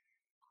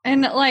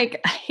 And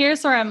like,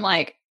 here's where I'm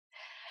like,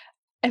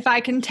 if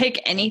I can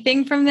take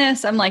anything from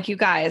this, I'm like, you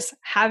guys,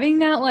 having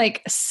that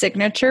like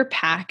signature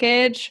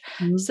package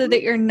so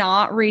that you're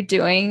not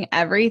redoing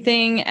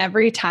everything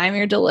every time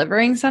you're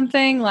delivering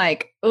something,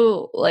 like,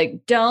 oh,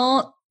 like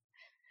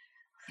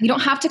you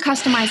don't have to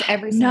customize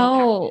every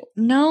single package.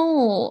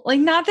 No. Like,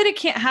 not that it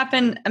can't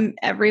happen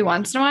every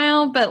once in a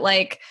while, but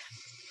like,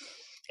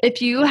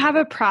 if you have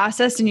a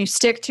process and you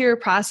stick to your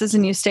process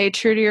and you stay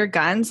true to your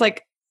guns,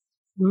 like,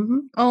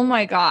 oh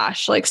my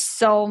gosh, like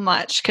so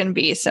much can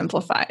be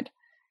simplified.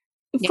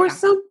 For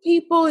some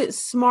people, it's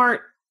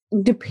smart,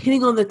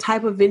 depending on the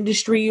type of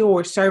industry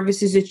or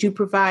services that you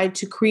provide,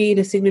 to create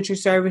a signature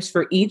service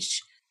for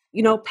each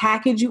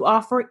package you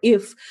offer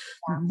if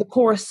the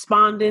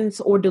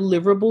correspondence or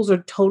deliverables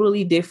are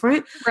totally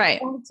different.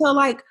 Right. So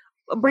like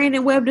brand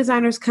and web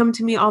designers come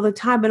to me all the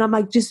time and I'm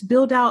like, just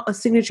build out a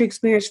signature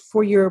experience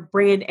for your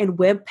brand and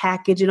web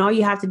package. And all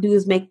you have to do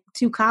is make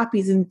 2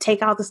 copies and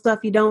take out the stuff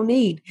you don't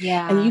need.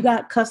 Yeah. And you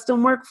got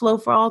custom workflow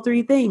for all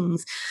 3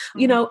 things.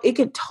 It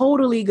could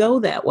totally go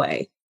that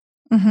way.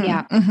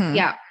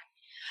 Yeah.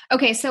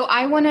 Okay. So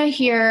I want to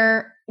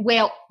hear,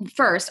 well,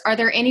 first, are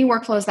there any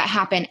workflows that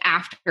happen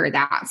after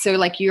that? So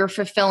like you're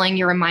fulfilling,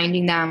 you're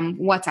reminding them,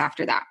 what's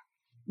after that?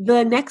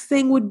 The next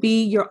thing would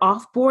be your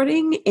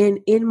offboarding. And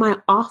in my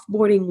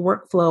offboarding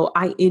workflow,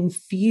 I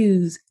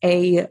infuse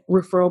a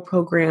referral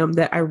program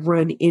that I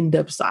run in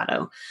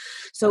Dubsado.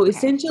 So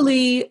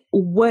essentially,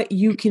 what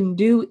you can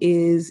do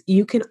is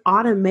you can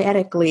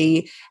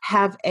automatically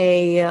have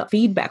a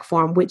feedback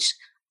form, which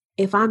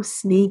if I'm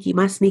sneaky,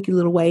 my sneaky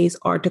little ways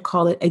are to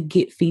call it a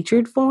get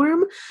featured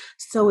form.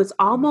 So it's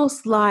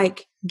almost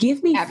like,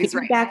 give me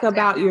feedback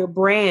about your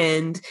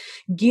brand.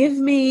 Give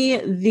me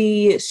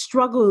the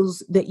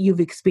struggles that you've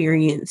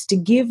experienced. To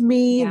give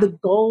me the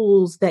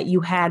goals that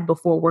you had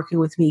before working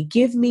with me.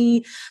 Give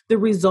me the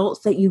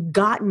results that you've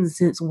gotten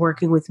since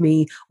working with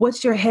me.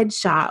 What's your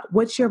headshot?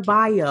 What's your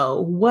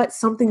bio? What's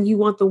something you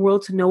want the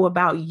world to know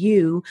about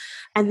you?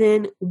 And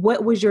then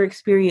what was your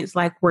experience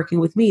like working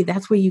with me?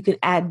 That's where you can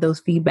add those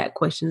feedback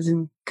questions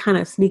and kind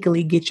of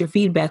sneakily get your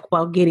feedback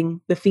while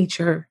getting the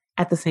feature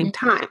at the same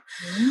time.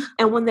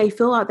 And when they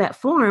fill out that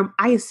form,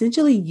 I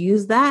essentially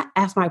use that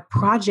as my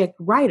project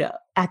write-up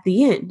at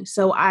the end.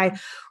 So I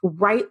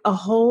write a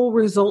whole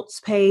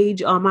results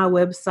page on my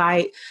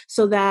website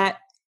so that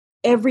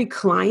every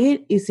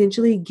client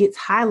essentially gets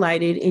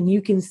highlighted and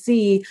you can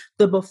see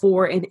the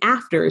before and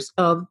afters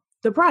of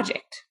the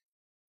project.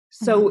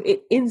 So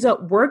it ends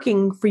up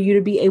working for you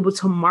to be able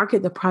to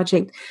market the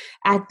project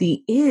at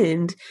the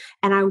end.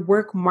 And I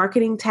work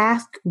marketing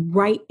tasks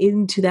right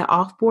into that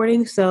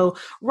offboarding. So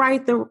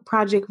write the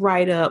project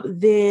write-up,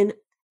 then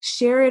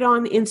share it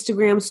on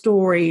Instagram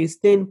stories,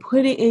 then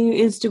put it in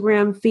your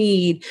Instagram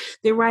feed,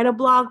 then write a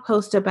blog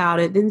post about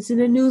it, then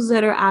send a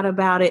newsletter out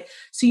about it.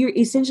 So you're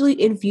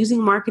essentially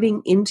infusing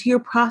marketing into your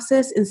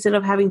process instead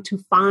of having to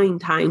find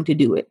time to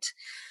do it.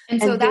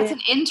 And so that's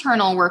an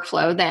internal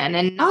workflow then,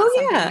 and not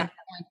something that's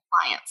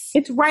clients.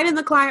 It's right in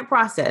the client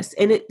process,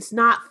 and it's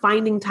not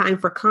finding time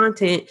for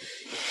content.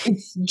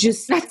 It's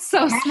just that's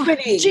so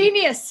happening. Smart.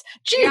 Genius.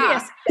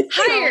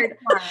 Hired.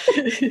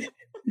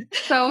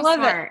 So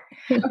smart.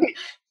 Okay.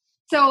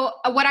 So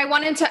what I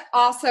wanted to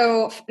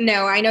also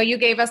know, I know you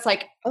gave us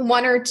like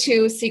one or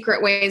two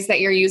secret ways that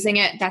you're using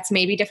it that's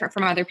maybe different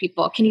from other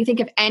people. Can you think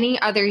of any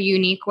other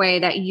unique way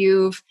that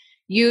you've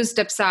used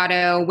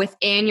Dubsado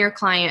within your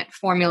client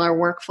formula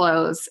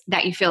workflows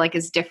that you feel like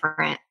is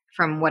different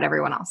from what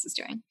everyone else is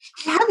doing?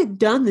 I haven't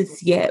done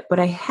this yet, but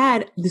I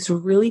had this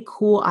really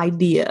cool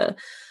idea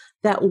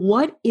that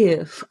what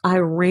if I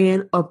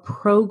ran a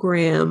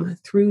program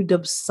through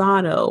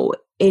Dubsado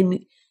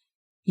and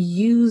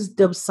used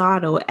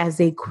Dubsado as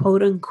a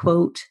quote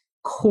unquote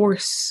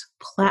course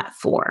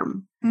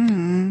platform?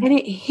 And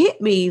it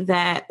hit me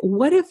that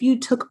what if you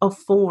took a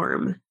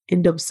form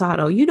in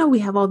Dubsado? You know, we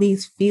have all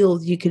these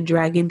fields you can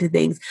drag into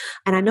things.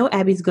 And I know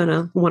Abby's going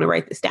to want to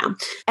write this down.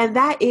 And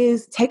that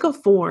is take a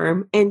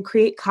form and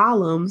create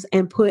columns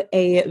and put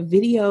a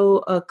video,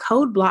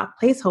 code block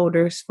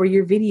placeholders for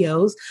your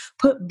videos,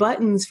 put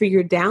buttons for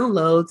your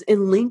downloads,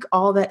 and link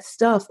all that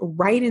stuff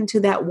right into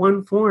that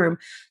one form.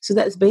 So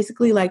that's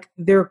basically like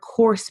their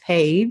course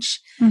page.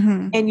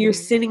 And you're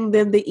sending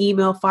them the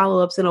email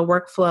follow-ups in a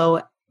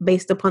workflow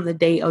based upon the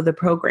date of the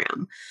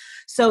program.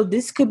 So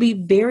this could be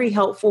very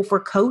helpful for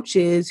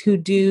coaches who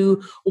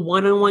do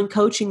one-on-one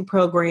coaching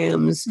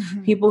programs,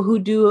 people who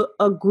do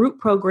a group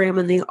program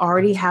and they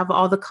already have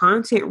all the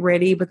content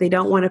ready, but they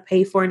don't want to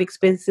pay for an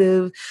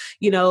expensive,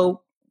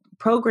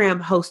 program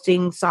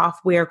hosting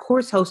software,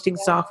 course hosting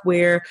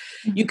software.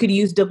 You could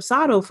use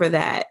Dubsado for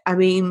that. I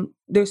mean,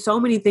 there's so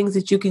many things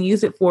that you can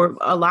use it for.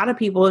 A lot of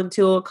people,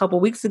 until a couple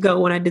of weeks ago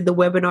when I did the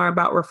webinar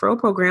about referral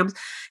programs,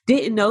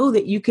 didn't know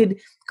that you could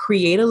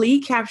create a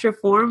lead capture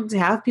form to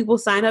have people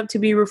sign up to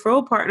be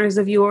referral partners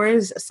of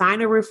yours,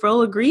 sign a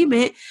referral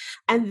agreement,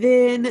 and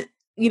then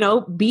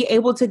be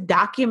able to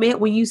document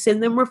when you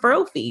send them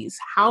referral fees.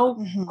 How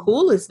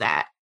cool is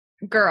that?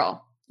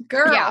 Girl.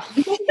 Yeah.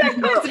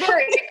 It's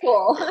very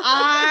cool.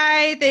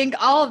 I think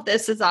all of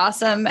this is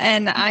awesome.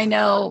 And I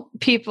know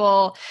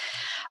people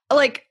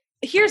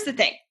here's the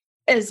thing,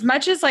 as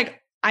much as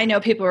I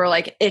know people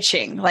are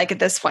itching, at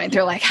this point,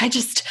 they're like,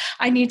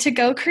 I need to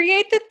go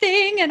create the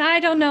thing and I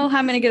don't know how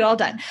I'm going to get it all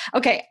done.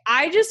 Okay.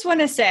 I just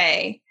want to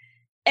say,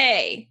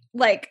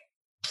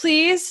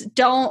 please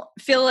don't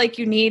feel like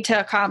you need to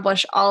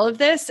accomplish all of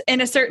this in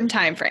a certain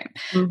time frame.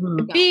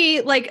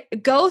 B,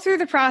 go through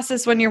the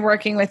process when you're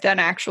working with an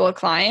actual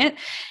client,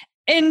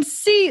 and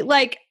C,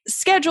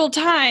 schedule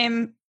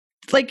time.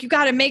 You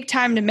got to make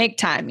time to make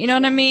time. You know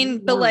what I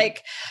mean? But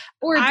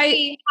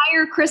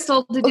hire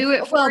Krystal to do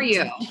it for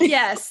you.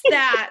 Yes,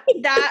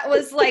 that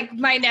was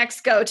my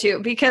next go-to,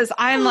 because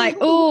I'm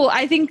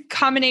I think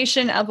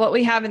combination of what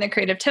we have in the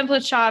Creative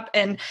Template Shop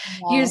and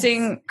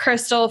using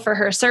Krystal for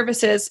her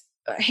services,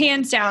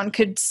 hands down,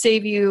 could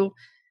save you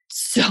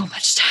so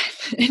much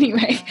time.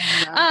 Anyway,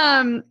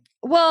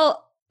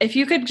 well, if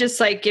you could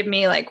just give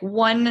me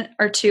one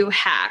or two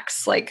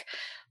hacks,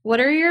 what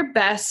are your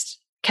best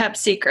kept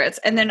secrets?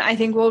 And then I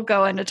think we'll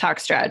go into talk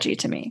strategy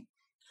to me.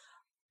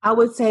 I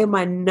would say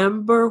my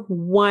number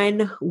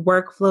one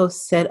workflow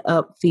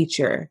setup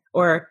feature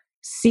or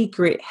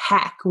secret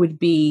hack would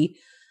be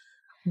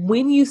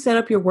when you set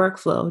up your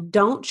workflow,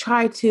 don't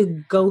try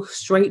to go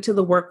straight to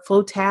the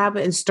workflow tab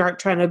and start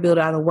trying to build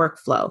out a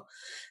workflow.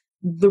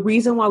 The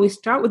reason why we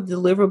start with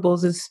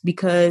deliverables is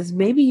because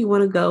maybe you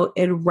want to go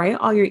and write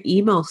all your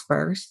emails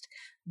first,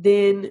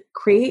 then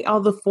create all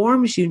the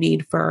forms you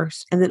need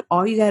first. And then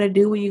all you got to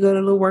do when you go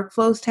to the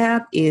workflows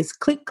tab is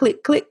click,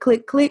 click, click,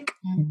 click, click,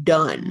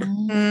 done.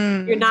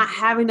 You're not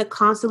having to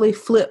constantly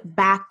flip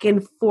back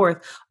and forth.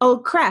 Oh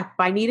crap,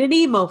 I need an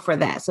email for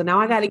that. So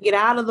now I got to get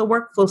out of the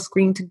workflow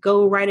screen to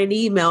go write an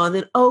email. And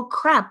then, oh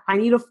crap, I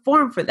need a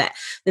form for that.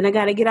 Then I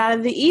got to get out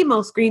of the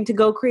email screen to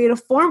go create a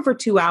form for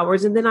 2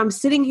 hours. And then I'm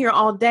sitting here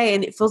all day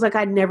and it feels like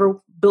I never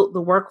built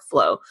the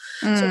workflow.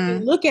 So if you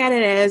look at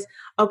it as,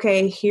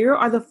 okay, here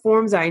are the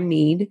forms I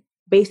need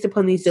based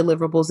upon these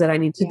deliverables that I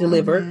need to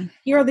deliver.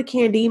 Here are the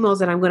canned emails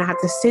that I'm going to have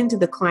to send to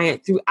the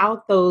client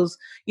throughout those,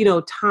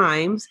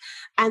 times.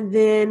 And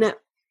then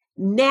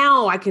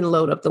now I can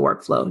load up the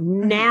workflow.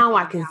 Now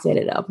I can set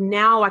it up.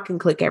 Now I can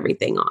click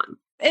everything on.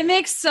 It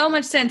makes so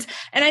much sense.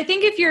 And I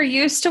think if you're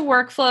used to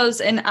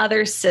workflows in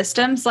other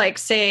systems, like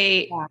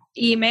say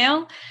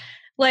email,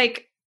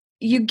 like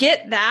you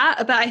get that,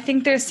 but I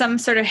think there's some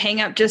sort of hang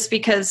up just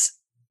because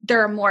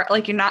there are more,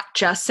 like you're not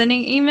just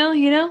sending email,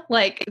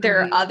 like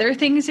there are other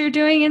things you're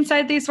doing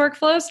inside these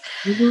workflows,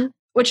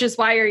 which is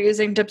why you're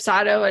using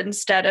Dubsado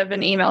instead of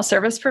an email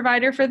service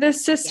provider for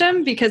this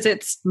system, because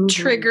it's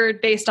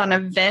triggered based on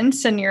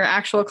events in your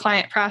actual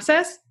client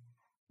process.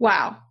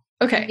 Wow.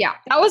 Okay. Yeah.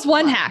 That was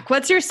one hack.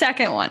 What's your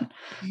second one?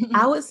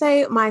 I would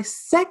say my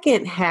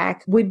second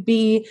hack would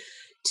be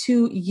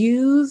to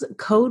use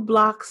code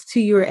blocks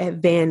to your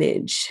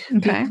advantage,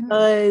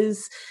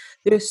 because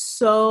there's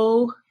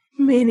so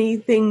many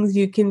things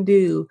you can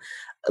do,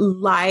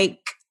 like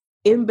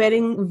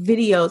embedding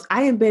videos.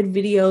 I embed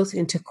videos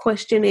into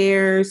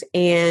questionnaires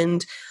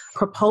and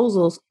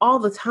proposals all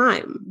the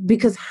time,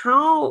 because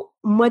how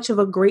much of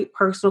a great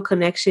personal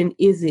connection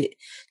is it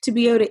to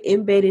be able to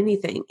embed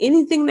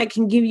anything that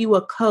can give you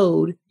a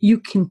code, you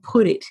can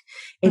put it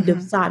in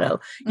Dubsado.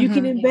 You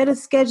can embed a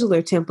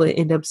scheduler template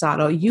in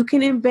Dubsado. You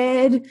can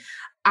embed,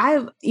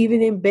 I've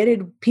even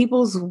embedded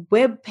people's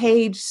web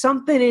page,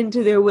 something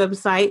into their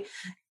website,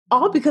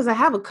 all because I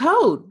have a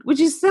code, which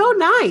is so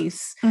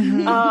nice.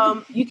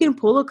 You can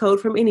pull a code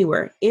from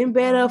anywhere,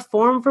 embed a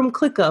form from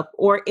ClickUp,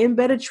 or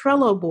embed a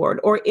Trello board,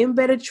 or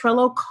embed a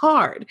Trello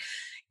card.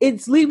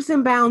 It's leaps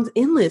and bounds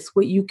endless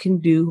what you can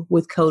do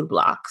with code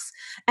blocks.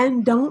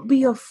 And don't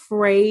be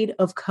afraid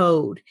of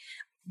code.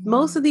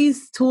 Most of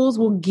these tools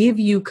will give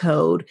you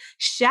code.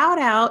 Shout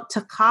out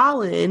to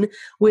Colin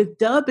with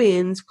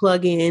Dubbins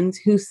plugins,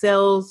 who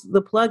sells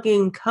the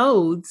plugin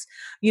codes,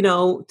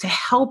 to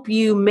help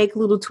you make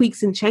little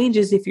tweaks and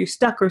changes if you're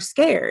stuck or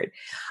scared,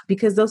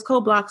 because those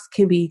code blocks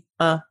can be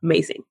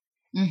amazing.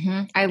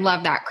 I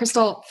love that.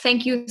 Krystal,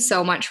 thank you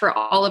so much for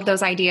all of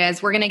those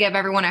ideas. We're going to give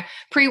everyone a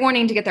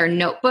pre-warning to get their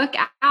notebook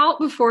out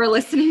before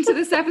listening to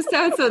this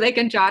episode so they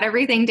can jot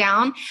everything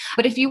down.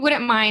 But if you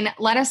wouldn't mind,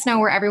 let us know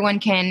where everyone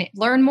can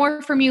learn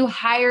more from you,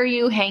 hire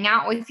you, hang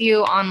out with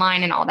you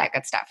online, and all that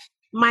good stuff.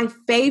 My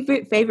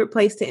favorite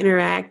place to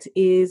interact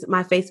is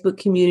my Facebook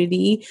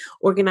community,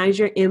 Organize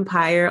Your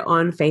Empire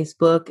on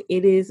Facebook.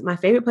 It is my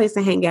favorite place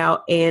to hang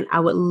out, and I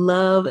would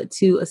love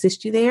to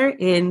assist you there.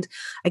 And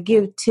I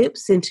give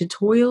tips and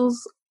tutorials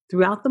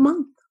throughout the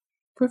month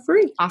for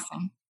free.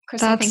 Awesome.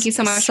 Krystal, thank you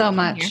so much. So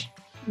much.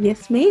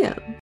 Yes,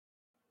 ma'am.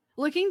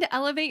 Looking to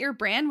elevate your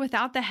brand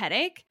without the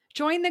headache?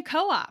 Join the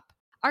Co-op,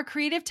 our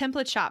creative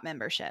template shop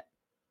membership.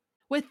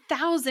 With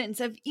thousands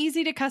of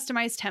easy to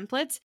customize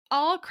templates,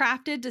 all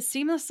crafted to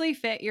seamlessly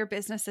fit your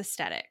business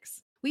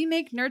aesthetics, we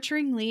make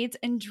nurturing leads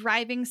and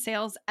driving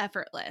sales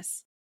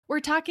effortless.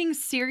 We're talking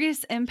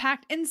serious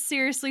impact and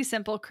seriously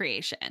simple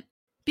creation.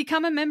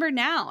 Become a member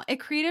now at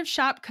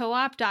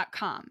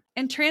creativeshopcoop.com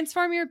and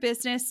transform your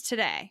business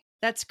today.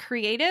 That's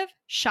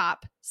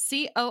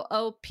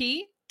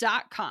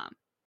creativeshopcoop.com.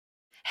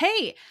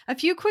 Hey, a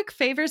few quick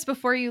favors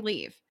before you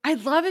leave.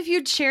 I'd love if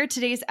you'd share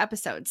today's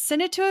episode,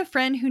 send it to a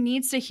friend who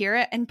needs to hear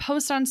it, and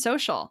post on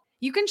social.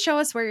 You can show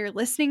us where you're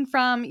listening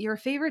from, your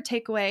favorite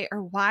takeaway,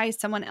 or why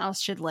someone else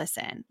should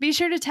listen. Be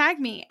sure to tag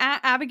me at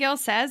Abigail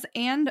Says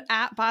and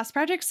at Boss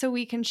Project so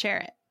we can share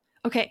it.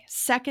 Okay,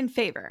 second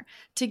favor.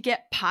 To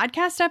get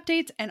podcast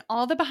updates and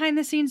all the behind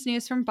the scenes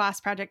news from Boss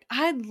Project,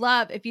 I'd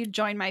love if you'd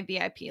join my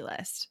VIP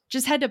list.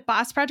 Just head to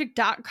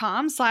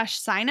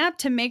bossproject.com/sign up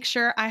to make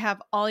sure I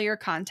have all your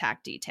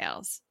contact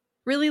details.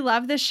 Really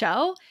love the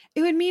show?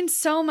 It would mean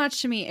so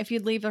much to me if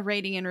you'd leave a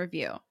rating and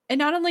review. It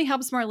not only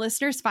helps more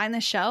listeners find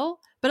the show,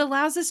 but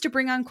allows us to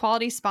bring on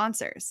quality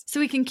sponsors so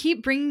we can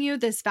keep bringing you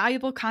this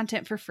valuable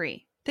content for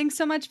free. Thanks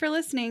so much for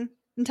listening.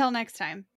 Until next time.